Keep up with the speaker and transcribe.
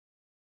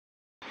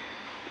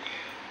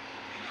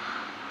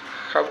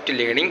How to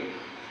learning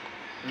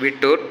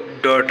Wittur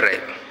door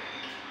drive.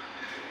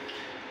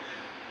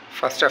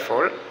 First of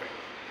all,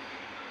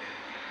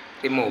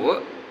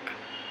 remove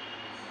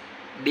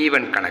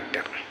D1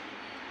 connector.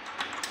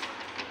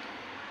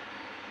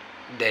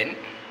 Then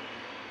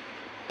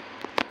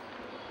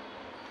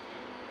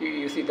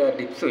you see the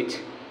dip switch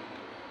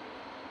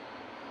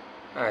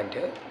and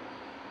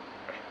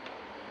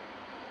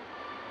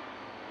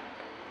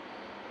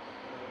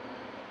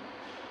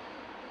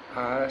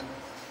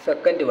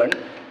second one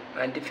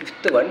and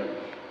fifth one,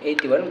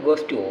 81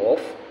 goes to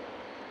off.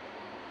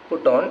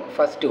 Put on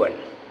first one.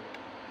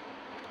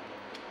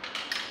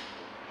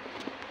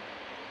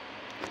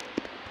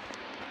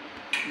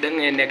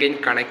 Then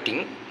again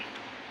connecting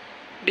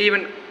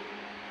D1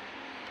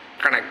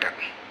 connector.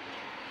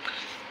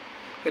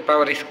 The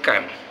power is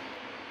come.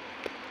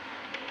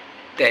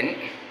 Then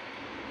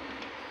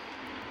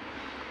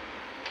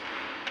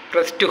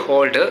press to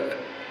hold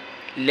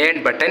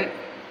learn button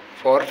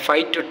for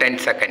 5 to 10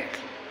 seconds.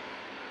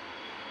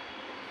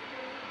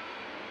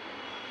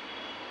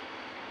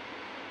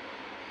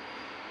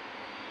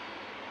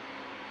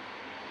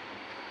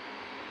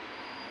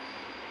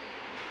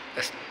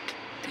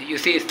 You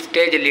see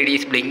stage LED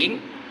is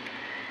blinking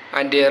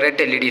and red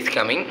LED is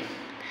coming.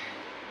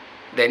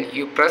 Then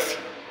you press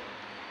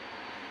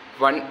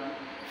one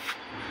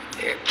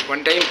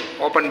time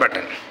open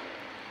button.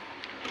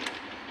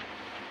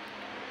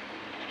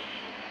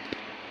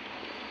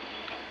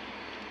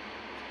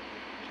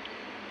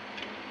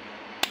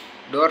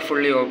 Door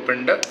fully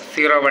opened,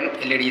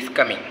 01 LED is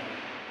coming.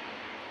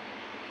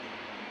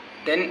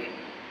 Then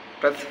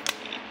press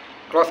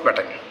close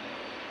button.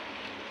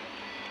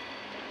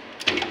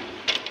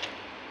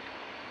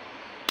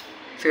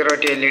 Zero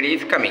LED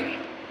is coming.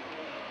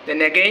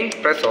 Then again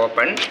press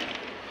open.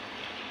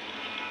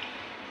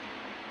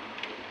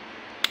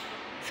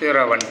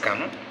 01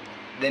 come.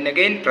 Then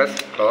again press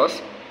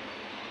close.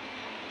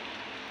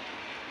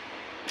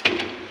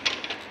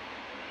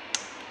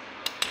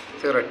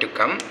 02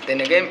 come.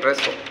 Then again press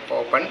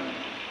open.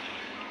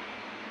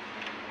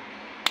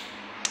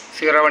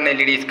 01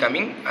 LED is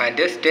coming and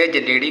stage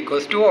LED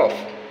goes to off.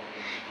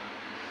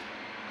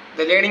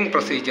 The learning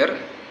procedure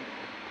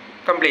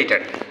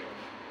completed.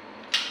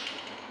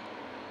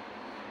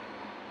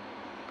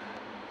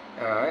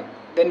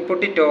 Then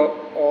put it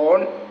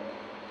on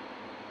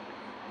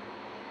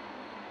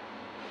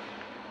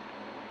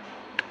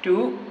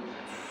 2,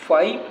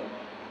 5,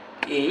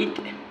 8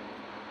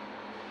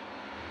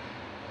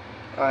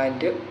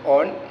 and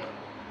on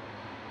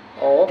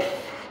off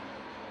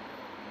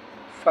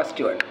first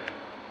one.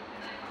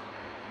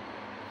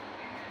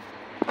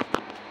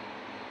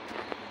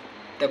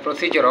 The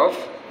procedure of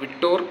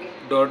Wittur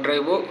door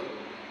drive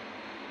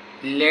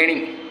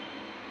learning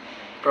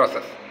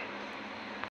process.